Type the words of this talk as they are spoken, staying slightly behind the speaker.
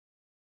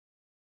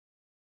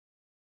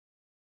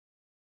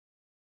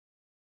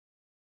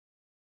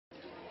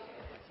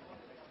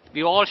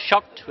We were all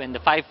shocked when the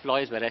 5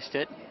 lawyers were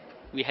arrested.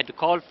 We had to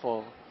call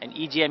for an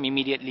EGM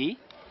immediately,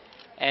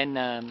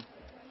 and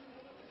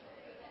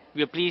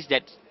we were pleased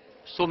that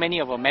so many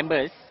of our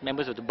members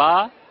of the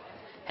bar,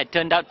 had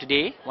turned out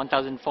today,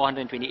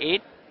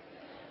 1,428,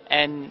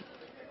 and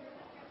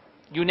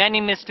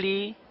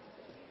unanimously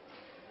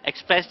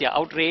expressed their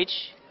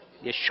outrage,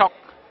 their shock,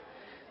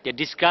 their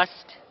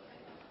disgust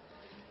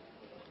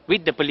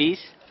with the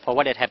police for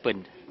what had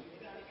happened.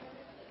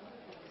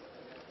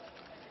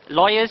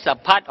 Lawyers are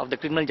part of the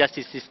criminal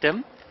justice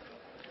system.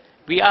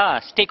 We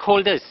are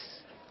stakeholders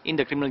in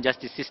the criminal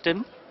justice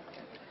system.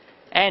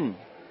 And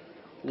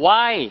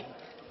why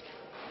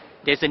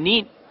there's a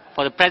need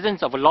for the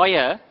presence of a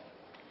lawyer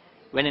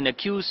when an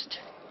accused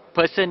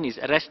person is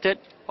arrested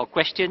or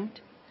questioned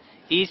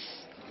is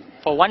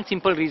for one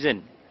simple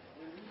reason: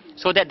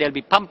 so that there'll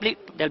be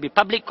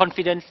public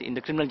confidence in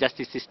the criminal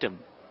justice system.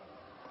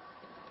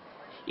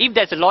 If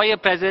there's a lawyer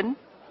present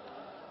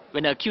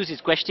when an accused is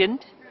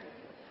questioned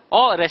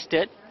or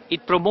arrested,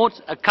 it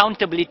promotes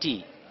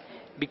accountability,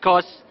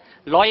 because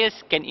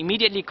lawyers can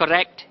immediately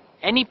correct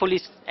any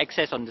police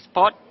access on the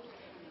spot,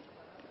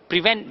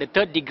 prevent the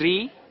third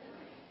degree,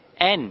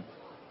 and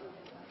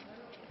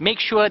make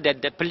sure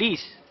that the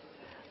police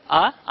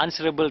are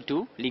answerable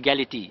to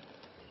legality.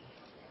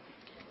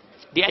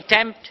 The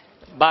attempt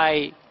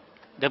by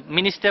the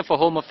Minister for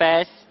Home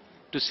Affairs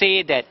to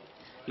say that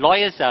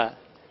lawyers are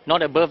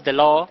not above the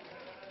law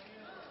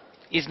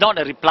is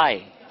not a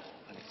reply,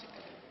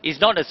 is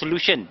not a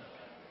solution,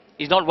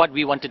 is not what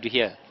we wanted to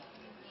hear.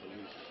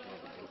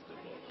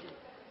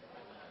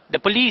 The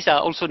police are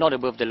also not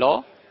above the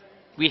law.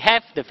 We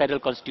have the federal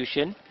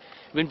constitution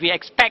when we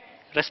expect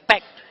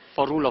respect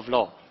for rule of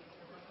law.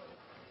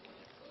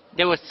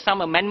 There were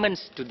some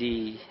amendments to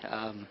the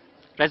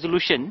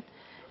resolution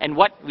and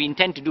what we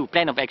intend to do,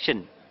 plan of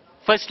action.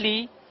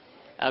 Firstly,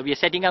 we are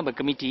setting up a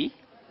committee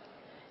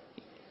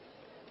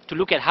to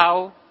look at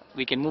how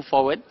we can move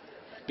forward.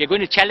 We are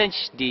going to challenge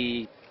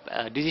the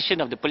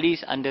decision of the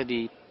police under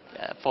the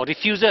for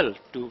refusal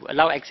to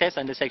allow access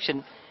under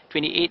section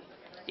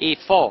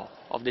 28A4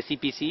 of the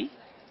CPC.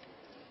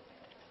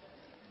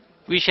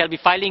 We shall be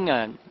filing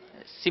a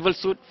civil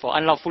suit for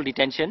unlawful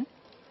detention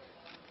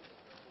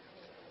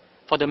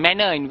for the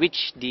manner in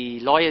which the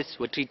lawyers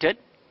were treated.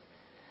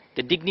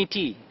 The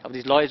dignity of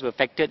these lawyers were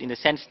affected in the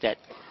sense that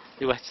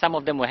some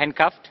of them were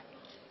handcuffed,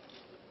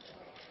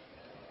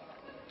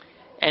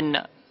 and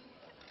it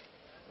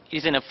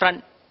is an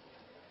affront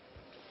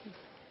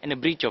and a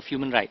breach of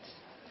human rights.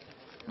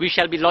 We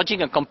shall be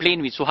lodging a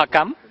complaint with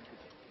Suhakam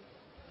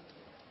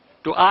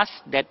to ask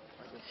that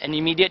an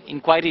immediate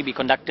inquiry be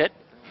conducted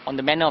on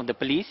the manner of the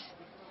police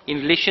in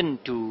relation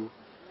to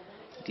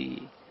the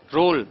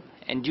role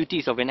and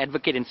duties of an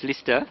advocate and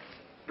solicitor.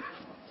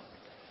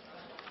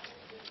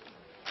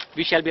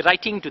 We shall be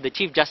writing to the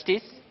Chief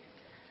Justice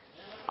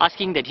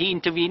asking that he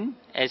intervene,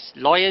 as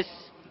lawyers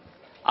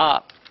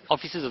are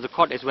officers of the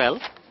court as well,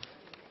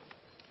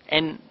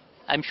 and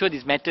I'm sure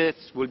these matters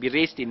will be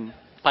raised in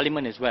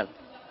Parliament as well.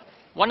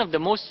 One of the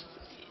most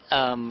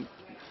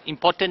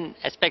important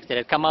aspects that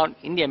have come out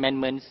in the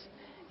amendments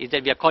is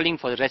that we are calling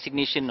for the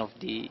resignation of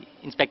the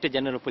Inspector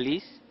General of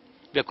Police.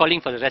 We are calling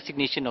for the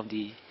resignation of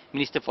the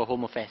Minister for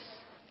Home Affairs.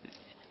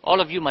 All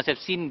of you must have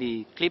seen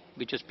the clip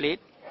which was played,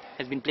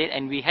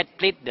 and we had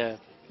played the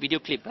video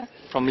clip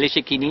from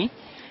Malaysia Kini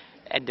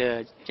at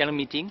the general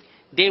meeting.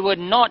 They were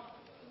not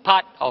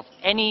part of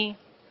any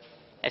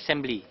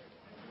assembly.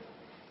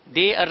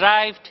 They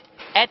arrived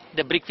at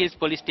the Brickfields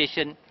police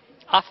station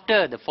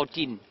after the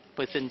 14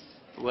 persons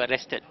were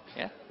arrested.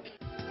 Yeah?